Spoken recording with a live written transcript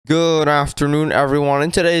Good afternoon, everyone. In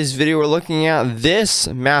today's video, we're looking at this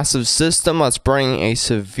massive system that's bringing a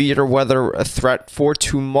severe weather threat for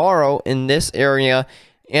tomorrow in this area,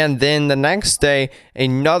 and then the next day,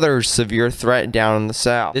 another severe threat down in the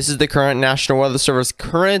south. This is the current National Weather Service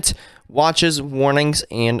current watches, warnings,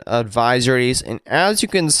 and advisories. And as you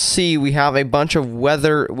can see, we have a bunch of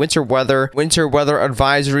winter weather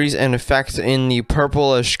advisories in effect in the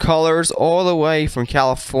purplish colors all the way from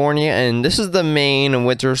California. And this is the main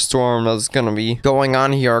winter storm that's going to be going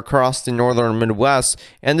on here across the northern Midwest.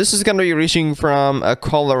 And this is going to be reaching from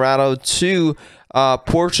Colorado to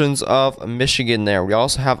portions of Michigan there. We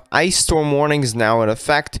also have ice storm warnings now in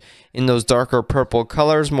effect in those darker purple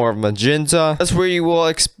colors, more of magenta. That's where you will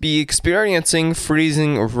be experiencing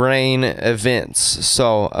freezing rain events.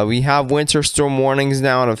 So we have winter storm warnings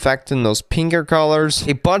now in effect in those pinker colors.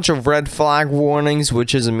 A bunch of red flag warnings,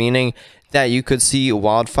 which is meaning that you could see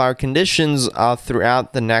wildfire conditions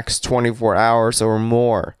throughout the next 24 hours or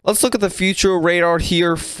more. Let's look at the future radar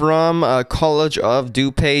here from College of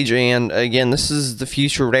DuPage, and again, this is the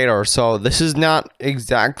future radar, so this is not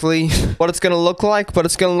exactly what it's going to look like, but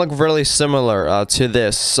it's going to look really similar to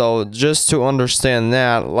this. So just to understand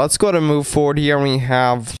that, let's go to move forward here. We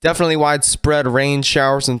have definitely widespread rain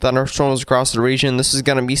showers and thunderstorms across the region. This is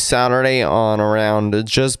going to be Saturday on around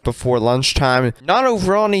just before lunchtime. Not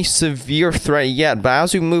overall any severe threat yet, but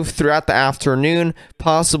as we move throughout the afternoon,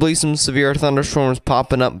 possibly some severe thunderstorms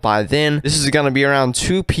popping up by then. This is going to be around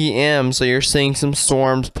 2 p.m. so you're seeing some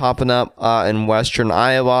storms popping up in western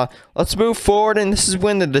Iowa. Let's move forward, and this is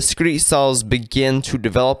when the discrete cells begin to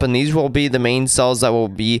develop, and these will be the main cells that will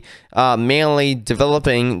be mainly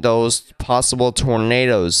developing those possible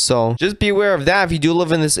tornadoes. So just be aware of that. If you do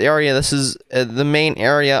live in this area, this is the main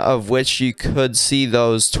area of which you could see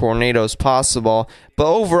those tornadoes possible.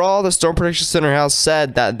 But overall, the Storm Prediction Center has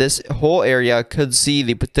said that this whole area could see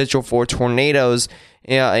the potential for tornadoes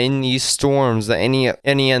in these storms, any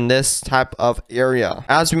in this type of area.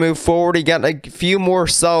 As we move forward, you got a few more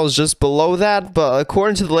cells just below that, but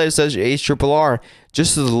according to the latest HRRR,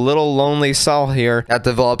 just a little lonely cell here that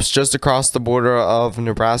develops just across the border of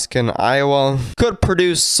Nebraska and Iowa could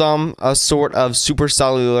produce some sort of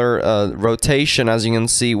supercellular rotation, as you can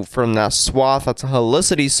see from that swath. That's a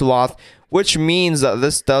helicity swath, which means that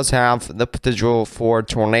this does have the potential for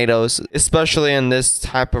tornadoes, especially in this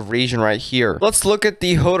type of region right here. Let's look at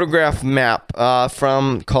the hodograph map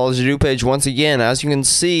from College of DuPage once again. As you can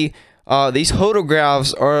see, these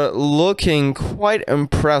hodographs are looking quite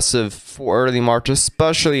impressive for early March,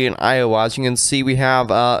 especially in Iowa. As you can see, we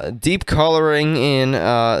have deep coloring in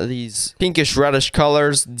these pinkish reddish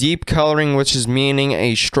colors. Deep coloring, which is meaning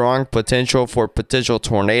a strong potential for potential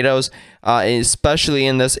tornadoes, especially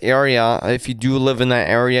in this area. If you do live in that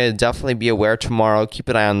area, definitely be aware tomorrow. Keep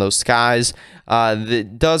an eye on those skies.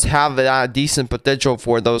 It does have a decent potential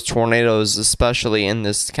for those tornadoes, especially in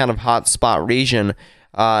this kind of hot spot region.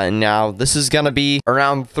 Now this is gonna be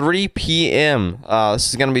around 3 p.m. This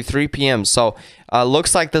is gonna be 3 p.m. So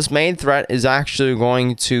looks like this main threat is actually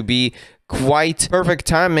going to be quite perfect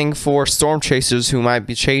timing for storm chasers who might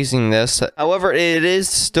be chasing this. However, it is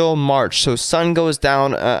still March, so sun goes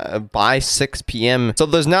down by 6 p.m. so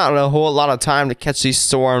there's not a whole lot of time to catch these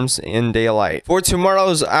storms in daylight. For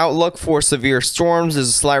tomorrow's outlook for severe storms, there's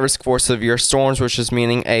a slight risk for severe storms, which is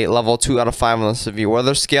meaning a level 2 out of 5 on the severe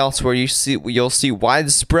weather scale. It's where you'll see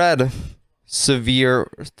widespread severe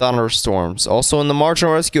thunderstorms. Also in the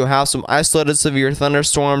marginal risk, you'll have some isolated severe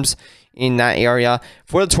thunderstorms in that area.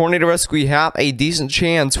 For the tornado risk, we have a decent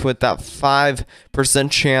chance with that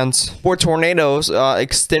 5% chance for tornadoes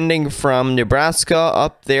extending from Nebraska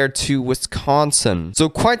up there to Wisconsin. So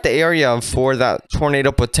quite the area for that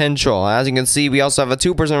tornado potential. As you can see, we also have a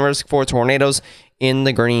 2% risk for tornadoes in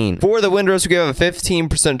the green. For the wind risk, we have a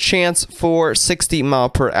 15% chance for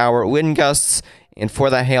 60-mile-per-hour wind gusts. And for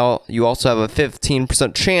that hail, you also have a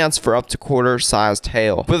 15% chance for up to quarter-sized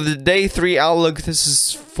hail. For the day 3 outlook, this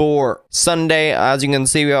is for Sunday. As you can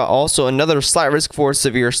see, we have also another slight risk for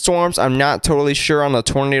severe storms. I'm not totally sure on the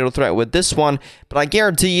tornado threat with this one, but I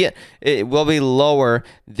guarantee it will be lower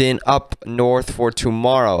than up north for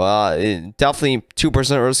tomorrow. Definitely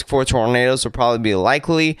 2% risk for tornadoes will probably be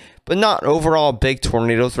likely, but not overall big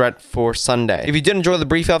tornado threat for Sunday. If you did enjoy the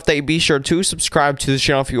brief update, be sure to subscribe to the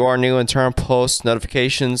channel if you are new and turn on post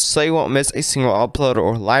notifications so you won't miss a single upload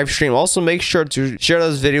or live stream. Also, make sure to share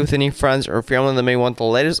this video with any friends or family that may want the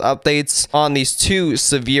latest updates on these 2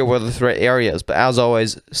 severe weather threat areas. But as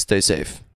always, stay safe.